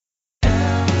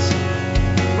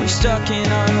stuck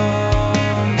in our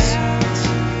homes,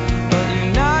 but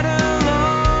you're not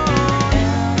alone.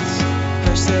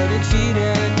 Hush, let it feed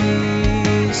at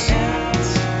peace.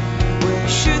 We'll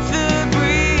shoot the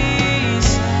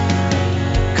breeze.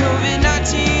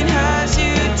 COVID-19 has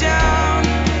you down,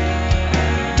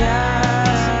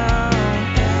 down.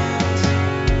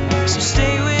 So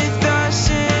stay with us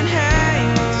and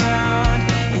hang around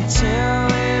until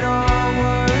it all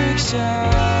works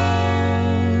out.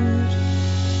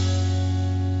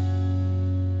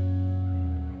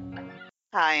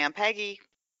 Hi, I'm Peggy.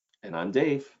 And I'm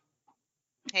Dave.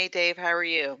 Hey, Dave, how are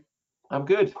you? I'm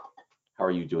good. How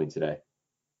are you doing today?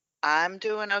 I'm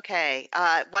doing okay.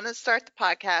 I want to start the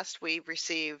podcast. We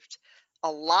received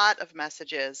a lot of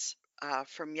messages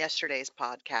from yesterday's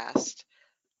podcast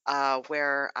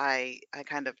where I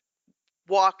kind of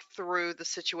walked through the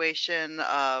situation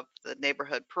of the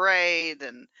neighborhood parade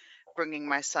and bringing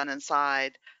my son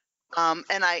inside. And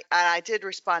I did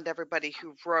respond to everybody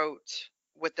who wrote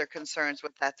with their concerns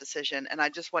with that decision. And I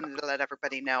just wanted to let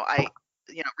everybody know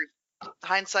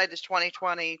hindsight is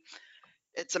 2020.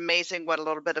 It's amazing what a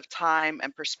little bit of time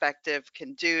and perspective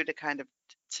can do to kind of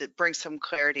to bring some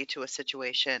clarity to a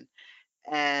situation.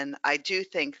 And I do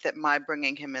think that my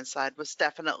bringing him inside was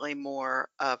definitely more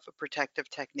of a protective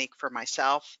technique for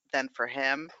myself than for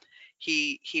him.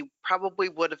 He probably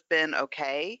would have been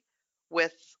okay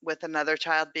with another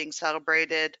child being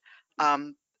celebrated.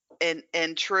 Um,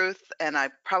 in truth, and I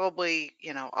probably,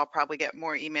 I'll probably get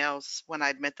more emails when I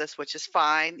admit this, which is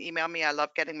fine. Email me. I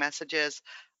love getting messages.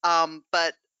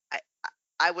 But I,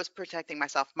 I was protecting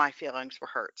myself. My feelings were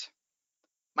hurt.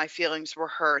 My feelings were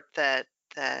hurt that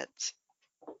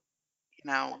you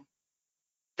know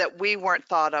that we weren't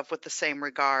thought of with the same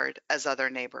regard as other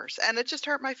neighbors. And it just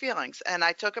hurt my feelings. And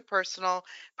I took it personal,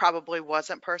 probably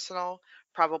wasn't personal,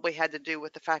 probably had to do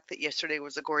with the fact that yesterday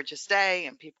was a gorgeous day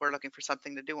and people are looking for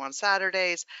something to do on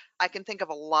Saturdays. I can think of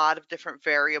a lot of different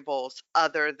variables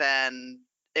other than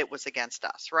it was against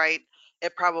us, right?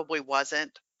 It probably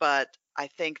wasn't, but I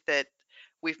think that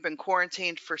we've been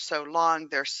quarantined for so long.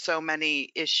 There's so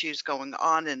many issues going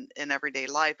on in everyday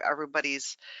life.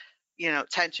 Everybody's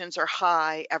tensions are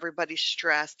high, everybody's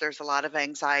stressed, there's a lot of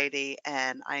anxiety,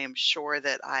 and I am sure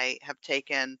that I have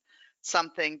taken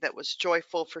something that was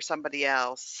joyful for somebody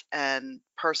else and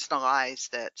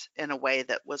personalized it in a way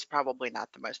that was probably not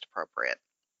the most appropriate.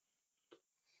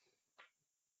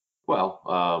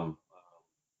 Well,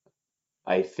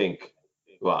 I think,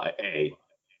 well, I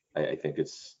think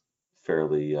it's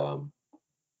fairly,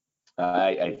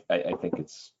 I think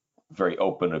it's very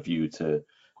open of you to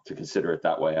consider it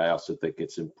that way. I also think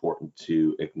it's important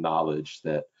to acknowledge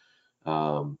that,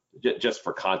 just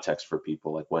for context for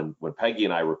people, like when Peggy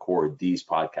and I record these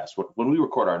podcasts, when we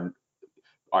record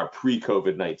our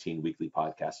pre-COVID-19 weekly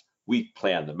podcasts, we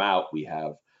plan them out. We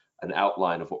have an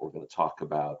outline of what we're going to talk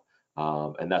about,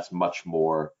 and that's much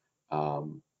more.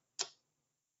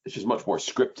 It's just much more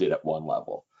scripted at one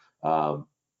level.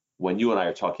 When you and I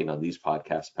are talking on these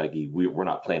podcasts, Peggy, we're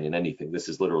not planning anything. This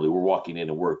is literally we're walking in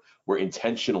and we're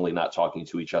intentionally not talking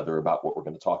to each other about what we're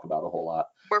going to talk about a whole lot.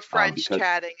 We're French Because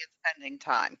chatting and spending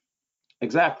time.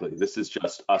 exactly, this is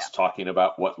just us talking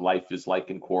about what life is like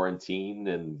in quarantine,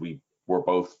 and we're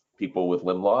both people with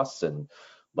limb loss, and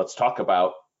let's talk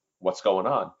about what's going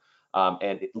on.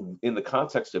 In the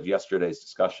context of yesterday's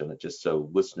discussion, just so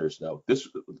listeners know,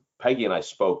 Peggy and I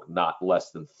spoke not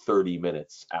less than 30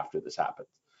 minutes after this happened.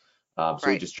 So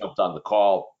we Right. just jumped on the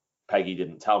call. Peggy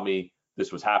didn't tell me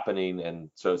this was happening,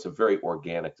 and so it's a very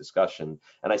organic discussion.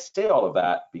 And I say all of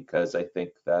that because I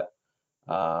think that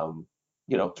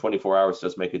 24 hours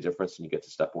does make a difference, and you get to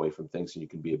step away from things, and you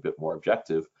can be a bit more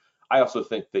objective. I also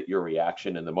think that your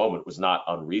reaction in the moment was not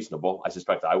unreasonable. I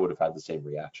suspect I would have had the same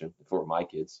reaction if it were my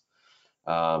kids.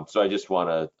 So I just want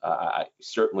to,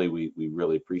 certainly we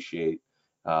really appreciate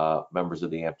members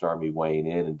of the Amped Army weighing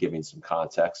in and giving some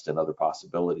context and other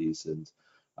possibilities.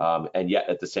 And yet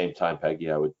at the same time,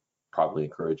 Peggy, I would probably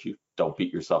encourage you, don't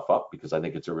beat yourself up, because I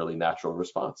think it's a really natural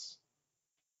response.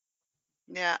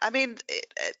 Yeah, I mean,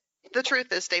 the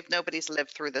truth is, Dave, nobody's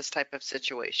lived through this type of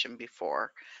situation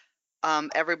before.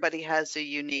 Everybody has a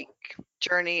unique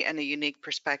journey and a unique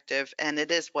perspective, and it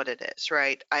is what it is,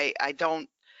 right? I don't,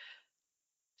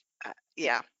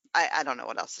 yeah, I don't know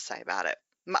what else to say about it.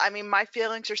 I mean, my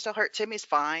feelings are still hurt. Timmy's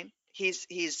fine.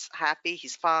 He's happy.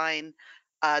 He's fine.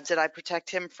 Did I protect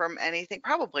him from anything?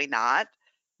 Probably not.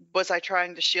 Was I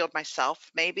trying to shield myself?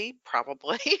 Maybe,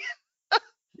 probably.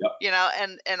 Yep.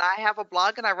 And I have a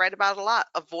blog and I write about it a lot.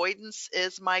 Avoidance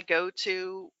is my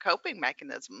go-to coping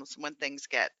mechanisms when things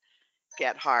get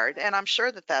hard, and I'm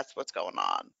sure that that's what's going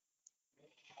on.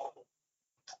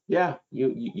 Yeah,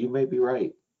 you may be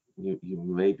right. You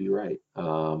may be right.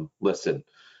 Listen,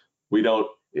 we don't,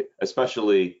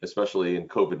 especially in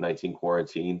COVID-19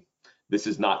 quarantine, this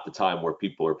is not the time where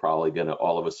people are probably going to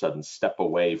all of a sudden step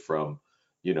away from,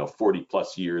 40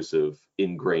 plus years of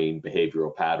ingrained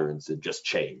behavioral patterns and just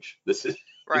change. This is,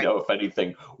 Right. if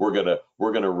anything, we're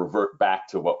gonna revert back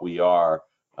to what we are,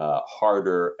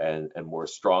 harder and more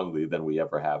strongly than we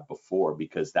ever have before,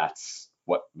 because that's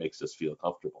what makes us feel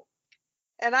comfortable.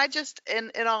 And I just, in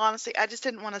all honesty, I just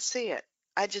didn't want to see it.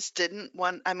 I just didn't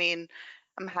want, I mean,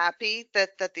 I'm happy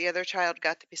that the other child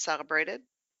got to be celebrated.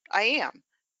 I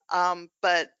am.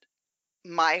 But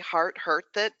my heart hurt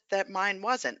that mine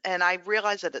wasn't. And I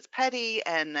realize that it's petty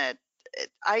and that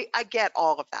I get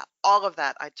all of that. All of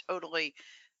that. I totally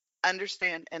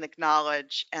understand and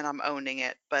acknowledge, and I'm owning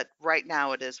it. But right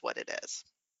now it is what it is.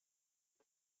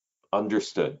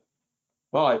 Understood.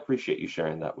 Well, I appreciate you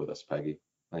sharing that with us, Peggy.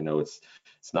 I know it's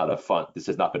not a fun, this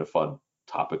has not been a fun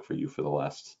topic for you for the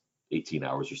last 18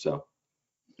 hours or so.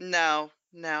 No,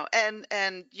 no.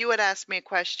 And you had asked me a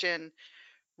question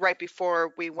right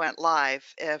before we went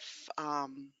live if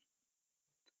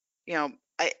you know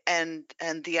and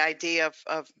the idea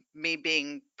of me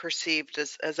being perceived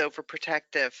as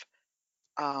overprotective,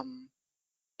 um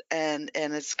and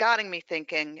it's gotten me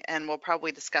thinking, and we'll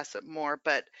probably discuss it more,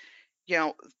 but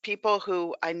people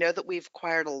who I know that we've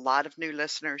acquired a lot of new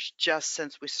listeners just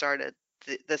since we started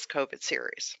this COVID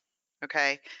series.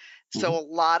 Okay. So Mhm. a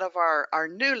lot of our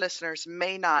new listeners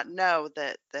may not know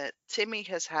that Timmy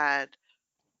has had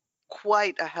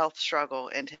quite a health struggle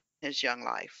in his young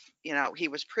life. He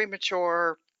was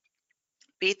premature,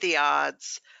 beat the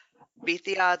odds,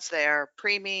 there,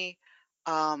 preemie,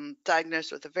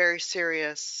 diagnosed with a very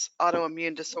serious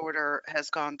autoimmune disorder, has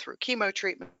gone through chemo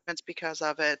treatments because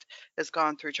of it, has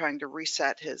gone through trying to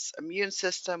reset his immune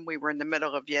system. We were in the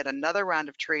middle of yet another round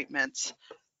of treatments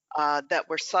that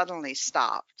were suddenly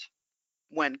stopped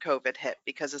when COVID hit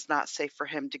because it's not safe for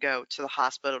him to go to the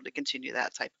hospital to continue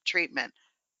that type of treatment.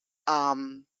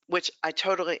 Which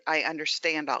I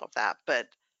understand all of that, but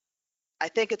I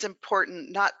think it's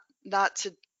important not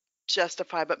to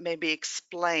justify, but maybe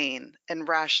explain and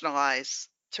rationalize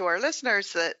to our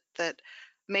listeners that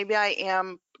maybe I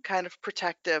am kind of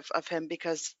protective of him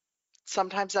because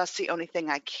sometimes that's the only thing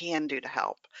I can do to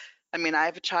help. I mean, I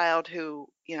have a child who,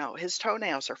 his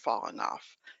toenails are falling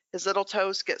off. His little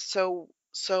toes get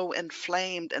so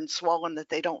inflamed and swollen that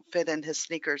they don't fit in his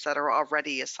sneakers that are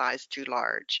already a size too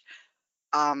large.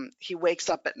 He wakes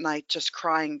up at night just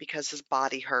crying because his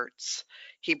body hurts.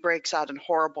 He breaks out in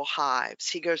horrible hives.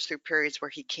 He goes through periods where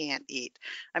he can't eat.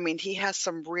 I mean, he has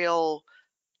some real,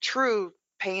 true,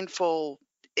 painful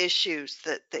issues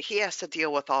that he has to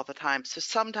deal with all the time. So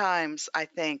sometimes I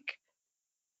think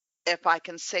if I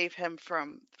can save him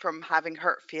from having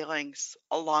hurt feelings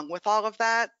along with all of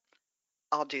that,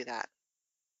 I'll do that.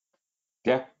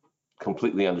 Yeah,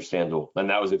 completely understandable. And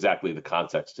that was exactly the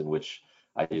context in which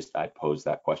I posed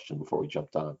that question before we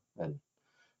jumped on. And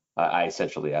I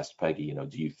essentially asked Peggy,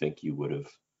 do you think that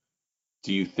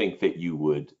you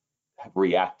would have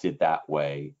reacted that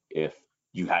way if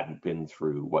you hadn't been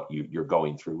through what you're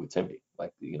going through with Timmy?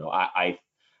 Like,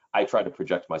 I try to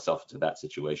project myself into that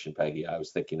situation, Peggy. I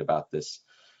was thinking about this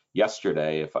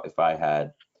yesterday. If I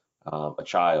had a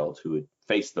child who had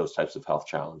faced those types of health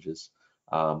challenges,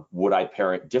 would I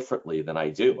parent differently than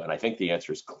I do? And I think the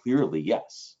answer is clearly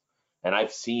yes. And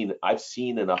I've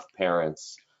seen enough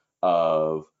parents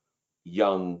of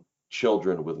young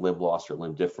children with limb loss or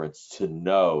limb difference to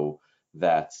know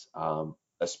that,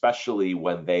 especially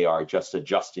when they are just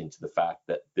adjusting to the fact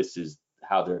that this is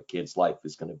how their kid's life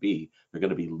is going to be, they're going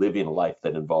to be living a life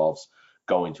that involves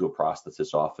going to a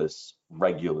prosthetist office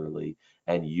regularly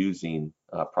and using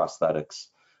prosthetics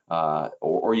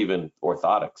or even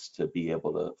orthotics to be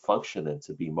able to function and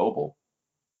to be mobile.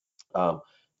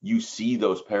 You see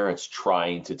those parents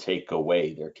trying to take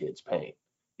away their kids' pain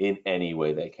in any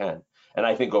way they can. And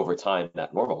I think over time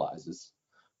that normalizes.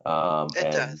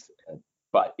 It does.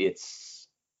 But it's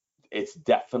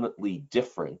definitely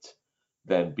different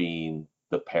than being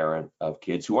the parent of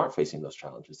kids who aren't facing those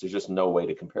challenges. There's just no way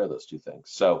to compare those two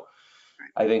things. So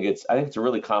I think it's a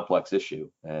really complex issue,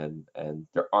 and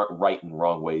there aren't right and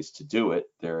wrong ways to do it.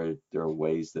 There are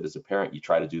ways that as a parent you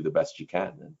try to do the best you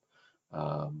can.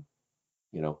 And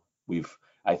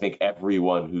I think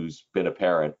everyone who's been a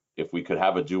parent, if we could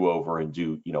have a do-over and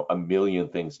do a million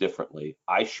things differently,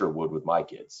 I sure would with my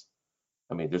kids.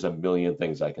 I mean, there's a million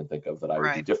things I can think of that I would do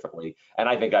Right. differently, and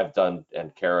I think I've done,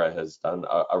 and Kara has done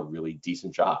a really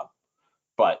decent job.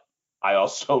 But I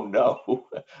also know,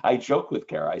 I joke with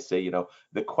Kara, I say,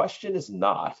 the question is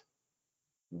not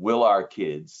will our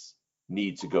kids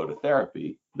need to go to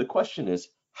therapy? The question is,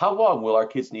 how long will our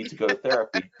kids need to go to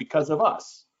therapy because of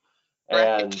us? Right.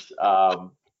 And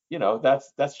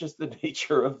that's just the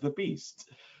nature of the beast.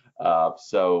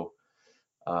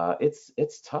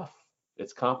 It's tough.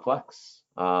 It's complex.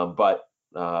 But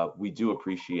we do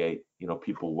appreciate,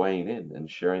 people weighing in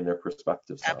and sharing their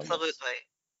perspectives on this. Absolutely.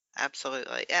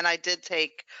 Absolutely. And I did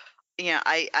take,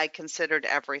 I considered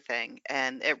everything,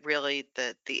 and it really,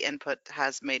 the input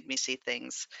has made me see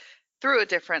things through a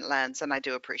different lens, and I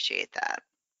do appreciate that.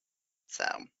 So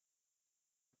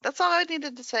that's all I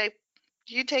needed to say.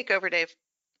 You take over, Dave.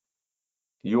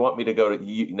 You want me to go to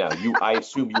you now? I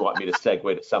assume you want me to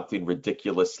segue to something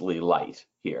ridiculously light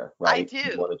here, I right? do.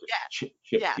 You want to just Yes.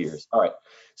 shift Yes. gears. All right.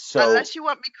 So Unless you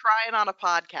want me crying on a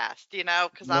podcast,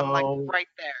 because I'm like no, right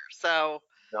there. So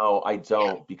no, I yeah.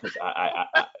 don't because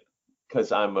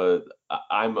because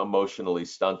I'm emotionally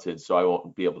stunted, so I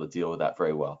won't be able to deal with that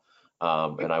very well,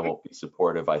 and I won't be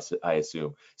supportive. I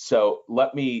assume. So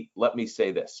let me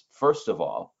say this. First of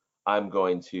all, I'm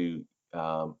going to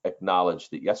acknowledge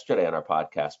that yesterday on our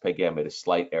podcast, Peggy, I made a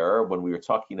slight error when we were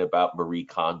talking about Marie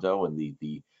Kondo and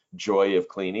the joy of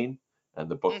cleaning and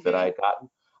the book that I had gotten.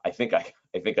 I think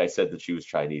I said that she was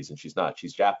Chinese, and she's not.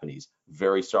 She's Japanese.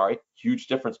 Very sorry. Huge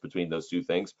difference between those two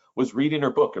things. Was reading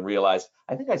her book and realized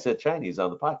I think I said Chinese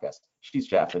on the podcast. She's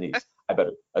Japanese. I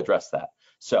better address that.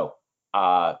 So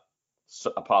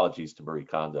apologies to Marie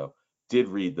Kondo. Did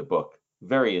read the book.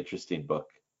 Very interesting book.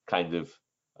 Kind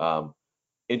of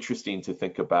interesting to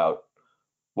think about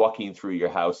walking through your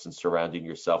house and surrounding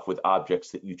yourself with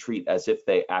objects that you treat as if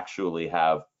they actually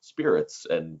have spirits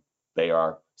and they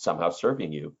are somehow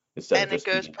serving you instead of And it just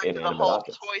goes being back to the inanimate whole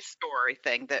objects. Toy Story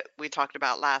thing that we talked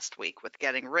about last week with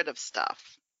getting rid of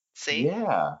stuff. See?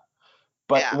 Yeah,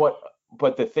 but Yeah.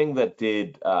 the thing that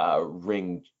did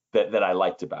ring that I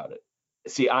liked about it.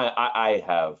 See, I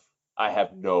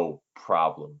have no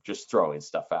problem just throwing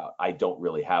stuff out. I don't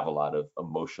really have a lot of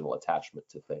emotional attachment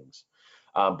to things.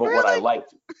 But what I Really?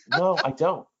 liked, no, I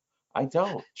don't. I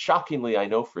don't. Shockingly, I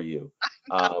know for you.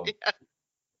 Um, Yeah.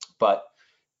 but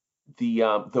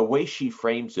the way she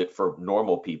frames it for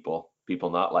normal people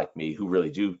not like me who really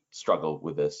do struggle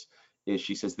with this, is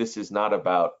she says this is not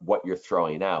about what you're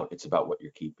throwing out, it's about what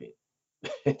you're keeping.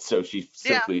 And so she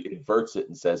Yeah. simply inverts it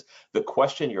and says, the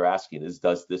question you're asking is,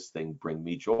 does this thing bring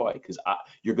me joy? Because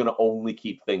you're going to only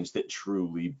keep things that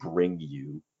truly bring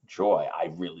you joy. I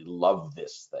really love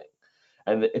this thing.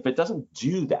 And if it doesn't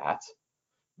do that,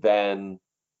 then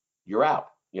you're out.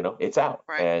 It's out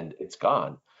Right. and it's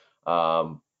gone.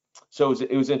 So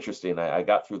it was interesting. I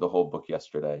got through the whole book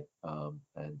yesterday,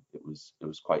 and it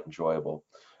was quite enjoyable.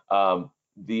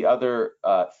 The other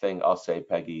thing I'll say,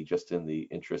 Peggy, just in the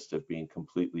interest of being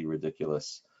completely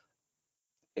ridiculous,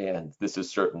 and this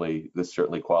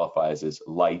certainly qualifies as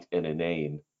light and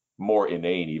inane, more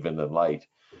inane even than light.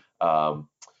 Um,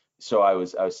 so I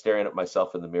was staring at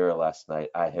myself in the mirror last night.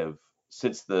 I have,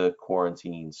 since the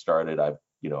quarantine started, I've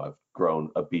grown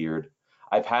a beard.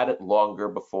 I've had it longer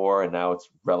before, and now it's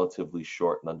relatively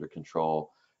short and under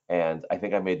control. And I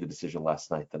think I made the decision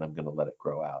last night that I'm going to let it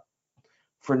grow out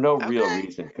for no real Okay.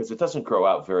 reason, because it doesn't grow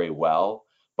out very well,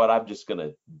 but I'm just going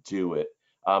to do it.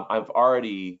 I've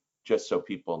already, just so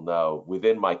people know,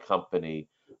 within my company,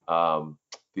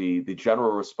 the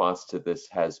general response to this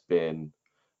has been,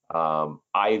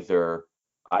 either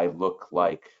I look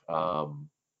like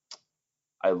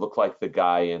the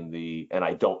guy and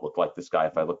I don't look like this guy.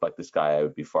 If I looked like this guy, I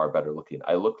would be far better looking.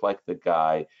 I look like the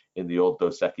guy in the old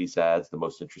Dos Equis ads, the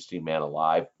most interesting man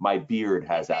alive. My beard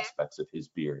has aspects of his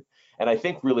beard. And I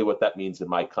think really what that means in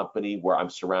my company, where I'm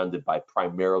surrounded by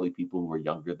primarily people who are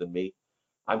younger than me.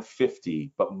 I'm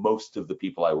 50, but most of the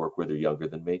people I work with are younger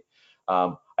than me.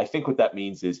 I think what that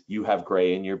means is you have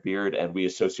gray in your beard, and we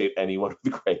associate anyone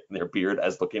with gray in their beard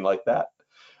as looking like that.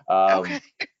 Okay.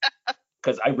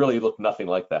 Because I really look nothing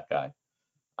like that guy.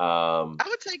 I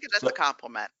would take it as a So,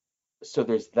 compliment. so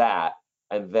there's that.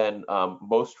 And then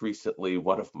most recently,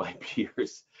 one of my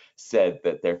peers said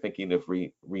that they're thinking of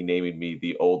renaming me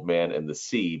the Old Man and the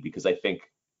Sea, because I think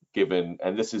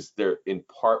and they're in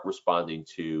part responding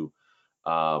to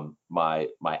my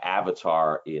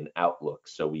avatar in Outlook.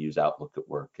 So we use Outlook at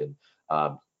work, and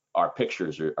our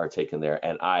pictures are taken there.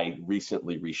 And I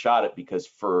recently reshot it because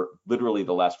for literally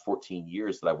the last 14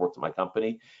 years that I've worked at my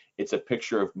company, it's a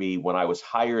picture of me when I was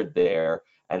hired there,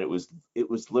 and it was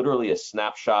literally a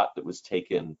snapshot that was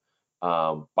taken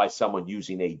by someone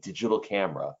using a digital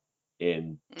camera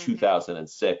in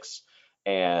 2006.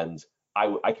 And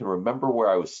I can remember where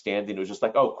I was standing. It was just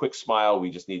like, oh, quick smile. We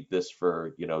just need this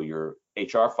for, your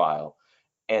HR file.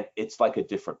 and it's like a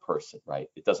different person, right?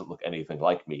 It doesn't look anything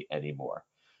like me anymore.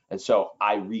 And so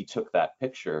I retook that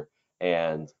picture,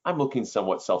 and I'm looking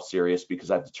somewhat self-serious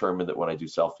because I've determined that when I do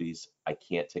selfies, I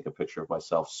can't take a picture of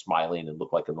myself smiling and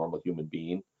look like a normal human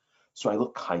being. So I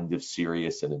look kind of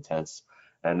serious and intense.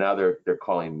 And now they're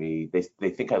calling me, they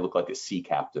think I look like a sea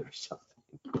captain or something.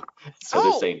 So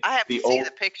they're saying I have to the see old,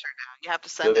 the picture now. You have to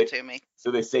so send they, it to me.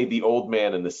 so they say the old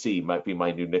man in the sea might be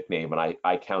my new nickname. And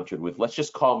I countered with, let's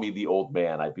just call me the old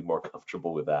man. I'd be more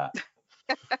comfortable with that.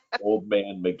 Old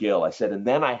man McGill. I said, and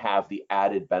then I have the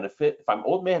added benefit. If I'm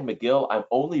old man McGill, I'm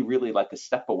only really like a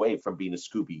step away from being a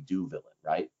Scooby-Doo villain,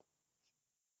 right?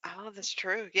 Oh, that's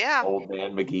true. Yeah. Old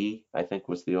man McGee, I think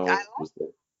was the I old, like, was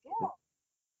the, yeah.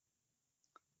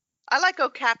 I like "Oh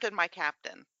Captain, My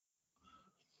Captain."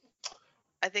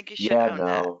 I think you should yeah, own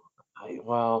that. no,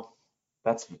 well,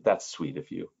 that's sweet of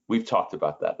you. We've talked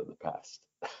about that in the past.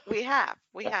 We have.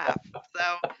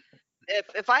 So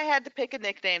if I had to pick a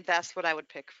nickname, that's what I would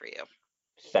pick for you.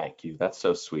 Thank you. That's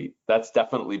so sweet. That's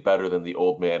definitely better than the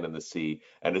old man in the sea,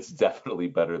 and it's definitely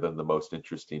better than the most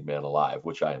interesting man alive,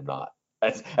 which I am not,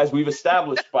 as we've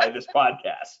established by this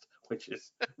podcast, which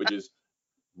is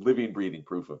living, breathing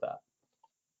proof of that.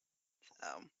 So,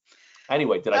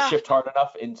 Anyway, did I shift hard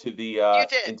enough into the you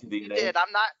did. into the You did.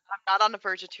 I'm not on the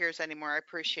verge of tears anymore. I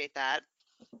appreciate that.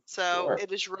 So Sure.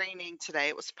 it is raining today.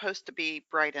 It was supposed to be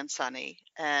bright and sunny,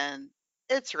 and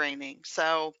it's raining.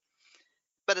 So,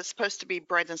 but it's supposed to be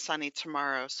bright and sunny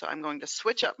tomorrow. So I'm going to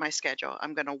switch up my schedule.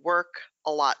 I'm going to work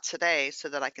a lot today so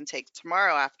that I can take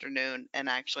tomorrow afternoon and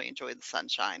actually enjoy the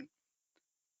sunshine.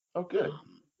 Oh, good.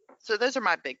 So those are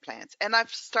my big plans. And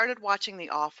I've started watching The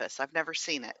Office. I've never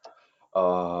seen it.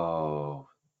 Oh,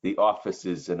 The Office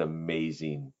is an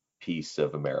amazing piece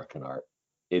of American art.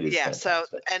 It is Yeah, so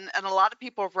fantastic. and a lot of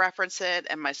people have referenced it,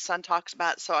 and my son talks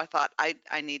about it, so I thought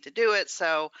I need to do it.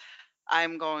 So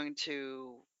I'm going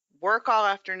to work all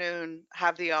afternoon,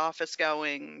 have The Office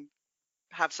going,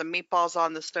 have some meatballs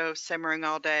on the stove simmering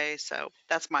all day. So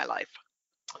that's my life.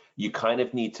 You kind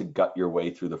of need to gut your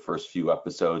way through the first few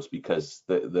episodes because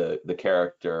the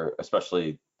character,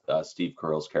 especially Steve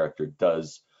Carell's character,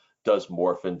 does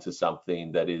morph into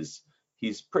something that is,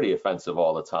 he's pretty offensive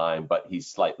all the time, but he's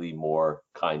slightly more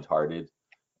kind-hearted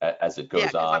as it Yeah, goes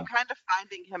because I'm on. kind of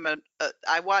finding him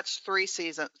I watched 3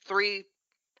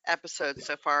 episodes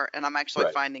so far, and I'm actually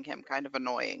Right. finding him kind of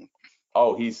annoying.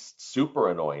 Oh, he's super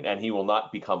annoying, and he will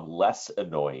not become less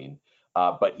annoying,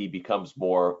 but he becomes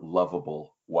more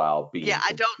lovable while being Yeah,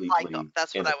 I don't like him. completely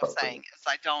That's what I was saying.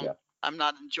 inappropriate. Is Yeah. I'm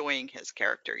not enjoying his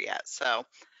character yet. So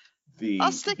The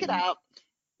I'll stick it out.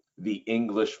 the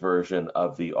English version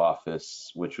of The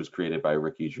Office, which was created by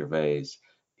Ricky Gervais,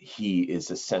 he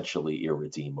is essentially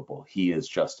irredeemable. He is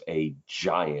just a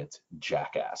giant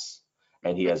jackass,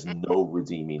 and he has no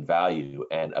redeeming value.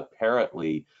 And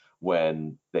apparently,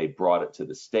 when they brought it to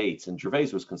the States, and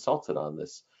Gervais was consulted on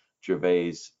this,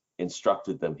 Gervais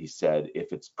instructed them. He said,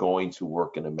 if it's going to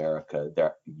work in America,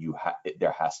 there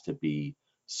has to be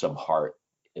some heart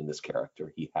in this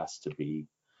character. He has to be,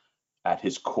 at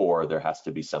his core, there has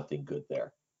to be something good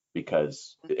there,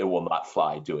 because it will not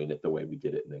fly doing it the way we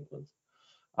did it in England,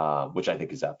 which I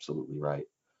think is absolutely right.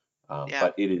 Yeah.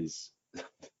 But it is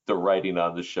the writing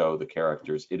on the show, the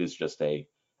characters, it is just a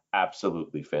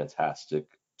absolutely fantastic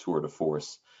tour de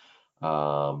force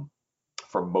for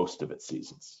most of its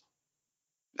seasons.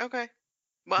 Okay.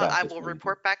 Well, Yeah, I it's will really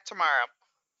report back tomorrow.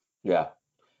 Yeah.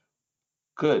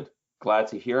 Good. Glad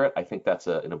to hear it. I think that's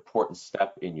an important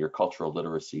step in your cultural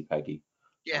literacy, Peggy.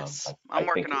 Yes, I I'm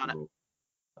think working on it.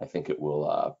 I think it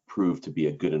will prove to be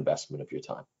a good investment of your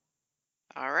time.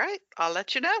 All right. I'll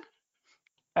let you know.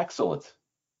 Excellent.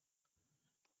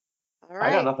 All I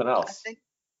got right. nothing else.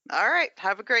 All right.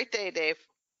 Have a great day, Dave.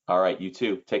 All right, you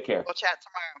too. Take care. We'll chat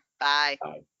tomorrow. Bye.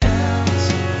 Bye.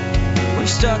 We're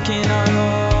stuck in our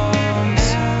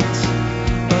homes,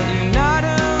 but you're not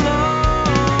alone.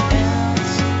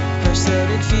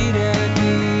 Prosthetic feet